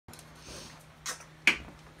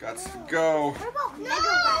Got to go. What about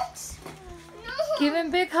Megarex? No. Give him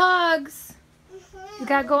big hugs. You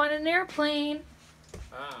gotta go on an airplane.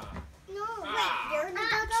 No, wait, you're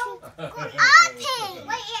gonna go? Wait,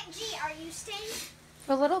 Aunt G, are you staying?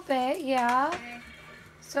 For a little bit, yeah.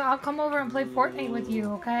 So I'll come over and play Fortnite with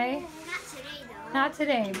you, okay? Not today, though. Not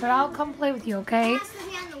today, but I'll come play with you, okay? It has to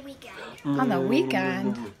be on the weekend. On the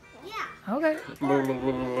weekend? Yeah. Okay.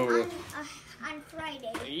 On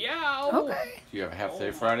Friday. Yeah. Okay. Do you have a half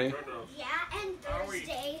day Friday? Yeah, and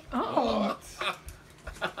Thursday. Oh.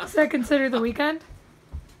 Is that considered the weekend?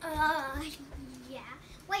 Yeah.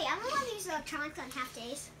 Wait, I'm gonna use electronics on half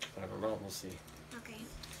days. I don't know. We'll see. Okay.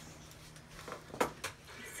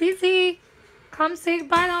 Cece, come say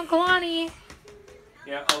goodbye to Uncle Lonnie.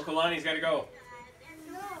 Yeah, Uncle Lonnie's got to go.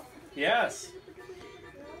 No. Yes.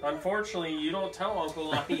 Unfortunately, you don't tell Uncle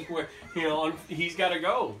Lonnie where, he's got to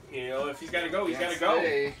go. If he's got to go, he's got to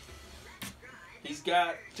go. He's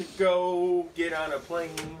got to go get on a plane.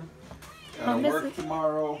 Gotta work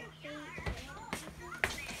tomorrow.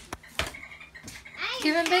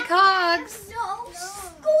 Give him big hugs. No.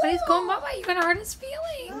 But he's going bye-bye. You're gonna hurt his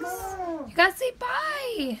feelings. You gotta say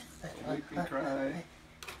bye. Make me cry.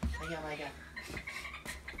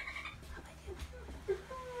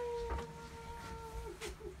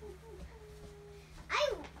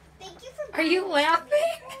 Thank you for Are you laughing?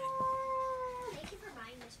 Thank you for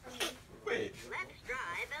buying this for me. Wait.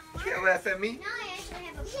 You can't laugh at me. Now I actually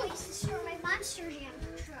have a place to store my Monster Jam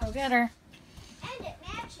truck. Go get her. And it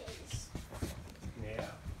matches. Yeah.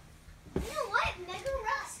 You know what?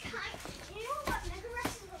 Megarex you know what Megarex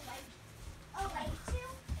is a light to?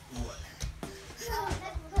 What? Oh,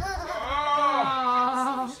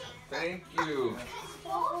 Oh. thank you.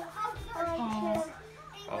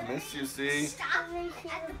 I'll miss you, see? Stop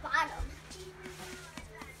at the bottom.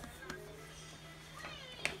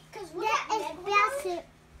 Because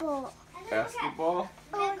basketball. Basketball?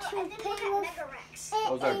 And then look at Megarex.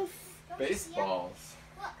 Those are baseballs.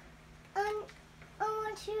 I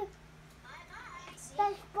want to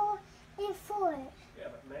baseball in Ford. Yeah,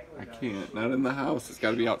 but I can't. Not in the house. It's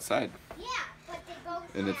got to be outside. Yeah, but they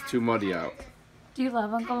both And it's too muddy out. Do you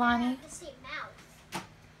love Uncle Lonnie? have the same mouth.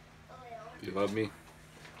 Do you love me?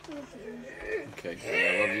 Okay,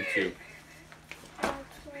 I love you too.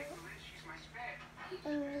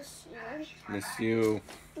 Miss you.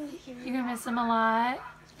 You're gonna miss him a lot.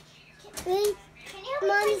 Can you help me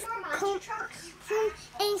play more monster trucks?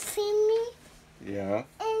 And see me Yeah.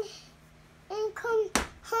 and come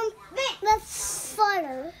home with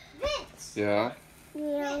father. Vince. Yeah.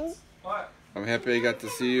 Yeah. What? I'm happy I got to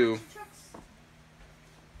see you.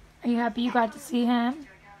 Are you happy you got to see him?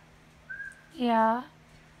 Yeah.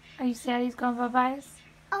 Are you sad he's going bye-byes?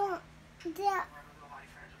 Oh, that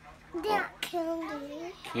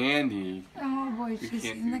candy. Candy. Oh boy, You she's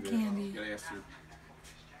can't in the do that. candy. You gotta ask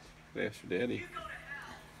your daddy.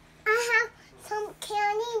 I have some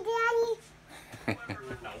candy, Daddy.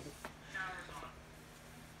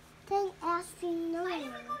 Then ask me no.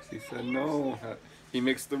 He said no. He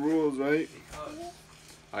makes the rules, right?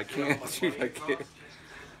 I can't. I can't.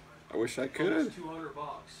 I wish I could. $200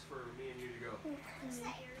 for me and you to go.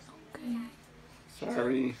 Okay.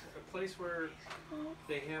 Sorry. A place where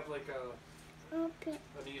they have like Okay.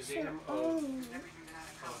 a museum of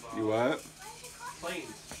You what?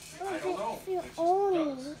 planes. I don't know. Feel It just old.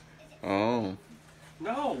 does. Oh.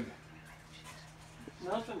 No.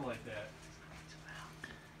 Nothing like that.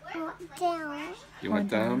 Down. You went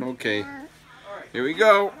down? Okay. All right. Here we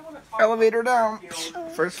go. I don't wanna talk Elevator down.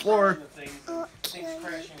 about, First floor. things Okay.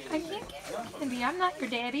 crashing I can't get you candy. I'm not your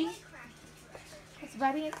daddy. It's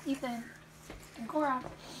Buddy and Ethan. And Cora.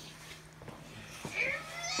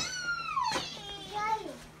 Daddy.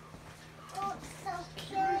 Oh, so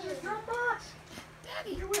cute.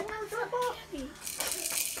 Daddy, you went on candy.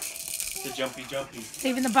 The jumpy.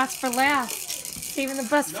 Saving the bus for last. Saving the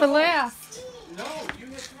bus for last. No, you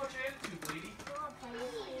had too much attitude, lady.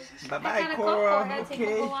 I Bye-bye, gotta go. I gotta take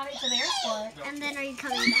Uncle Lonnie to the airport. And then are you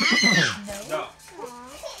coming back? No.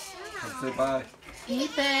 Say bye.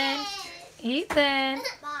 Ethan. Ethan.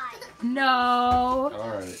 Bye. No. All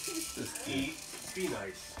right. Just Eat. Be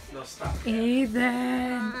nice. No, stop.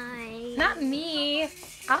 Ethan. Bye. Not me.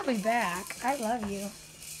 I'll be back. I love you.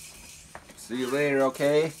 see you later,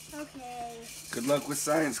 okay? Okay. Good luck with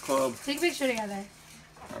science club. Take a picture together.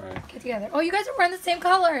 All right. Get together. Oh, you guys are wearing the same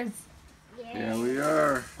colors. Yeah, we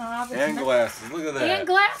are. Aw, but And you're not- glasses. Look at that. And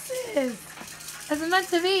glasses. As it meant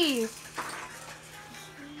to be.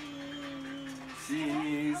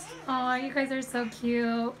 Cheese. Oh, you guys are so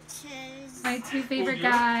cute. Cheese. My two favorite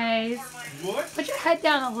guys. What? Put your head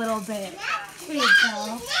down a little bit. There you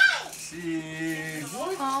go. Cheese.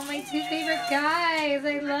 Oh, Oh, my two favorite guys.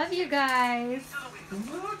 I love you guys.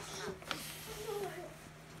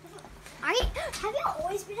 Have you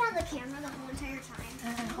always been on the camera the whole entire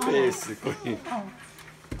time? Basically. Oh.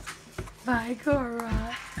 Bye,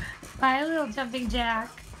 Cora. Bye, little jumping jack.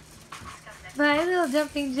 Bye, little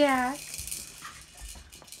jumping jack.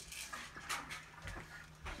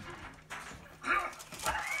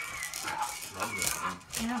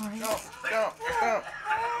 Yeah, right. No. Oh,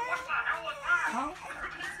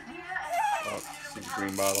 Oh, see the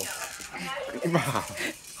green bottle. Green bottle.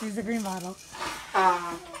 here's the green bottle.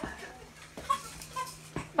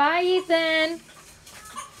 Bye, Ethan.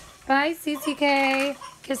 Bye, CCK.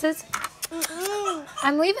 Kisses.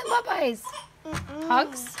 I'm leaving Popeyes.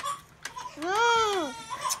 Hugs.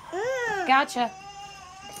 Gotcha.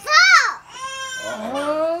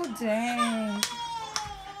 Oh, dang.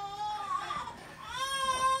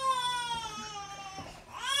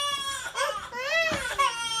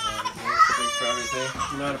 Thanks for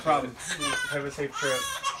everything. Not a problem. Have a safe trip.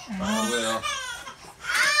 I will.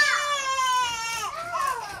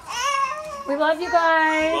 We love you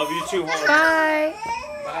guys. Love you too, Horn. Bye.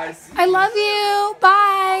 Bye. I love you.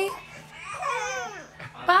 Bye.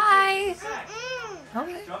 Bye.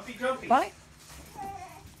 Okay. Jumpy, jumpy. Bye.